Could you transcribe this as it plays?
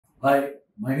Hi,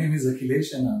 my name is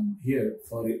Akhilesh and I'm here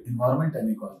for Environment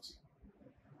and Ecology.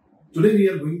 Today we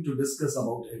are going to discuss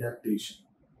about adaptation.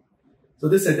 So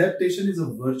this adaptation is a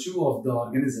virtue of the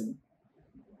organism.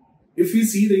 If we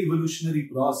see the evolutionary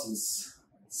process,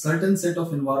 certain set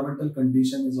of environmental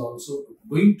condition is also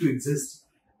going to exist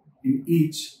in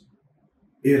each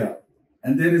era,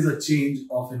 and there is a change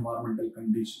of environmental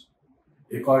condition.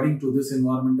 According to this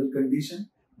environmental condition,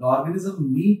 the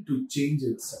organism need to change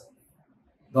itself.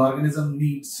 The organism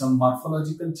needs some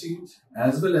morphological change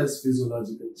as well as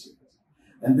physiological change.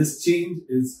 And this change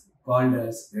is called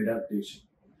as adaptation.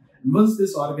 And once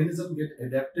this organism get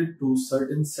adapted to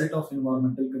certain set of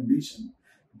environmental condition,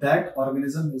 that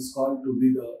organism is called to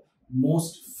be the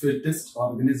most fittest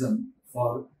organism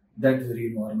for that very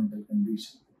environmental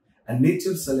condition. And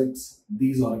nature selects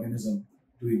these organisms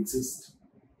to exist.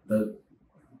 The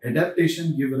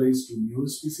adaptation gives rise to new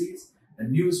species,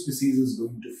 and new species is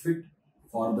going to fit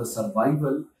for the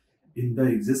survival in the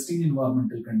existing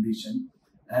environmental condition,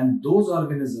 and those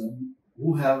organisms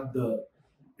who have the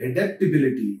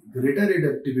adaptability, greater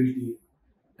adaptability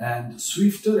and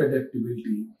swifter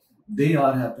adaptability, they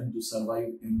are happen to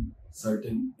survive in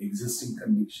certain existing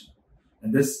condition.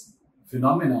 And this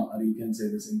phenomena, or you can say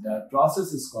this entire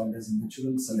process, is called as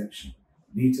natural selection.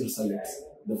 Nature selects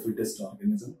the fittest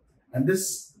organism, and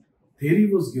this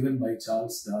theory was given by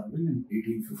Charles Darwin in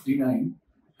 1859.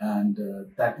 And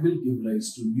that will give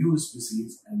rise to new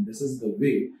species, and this is the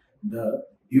way the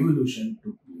evolution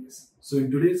took place. So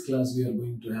in today's class, we are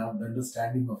going to have the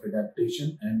understanding of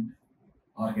adaptation and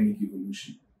organic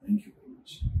evolution. Thank you very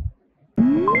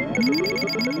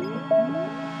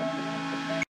much.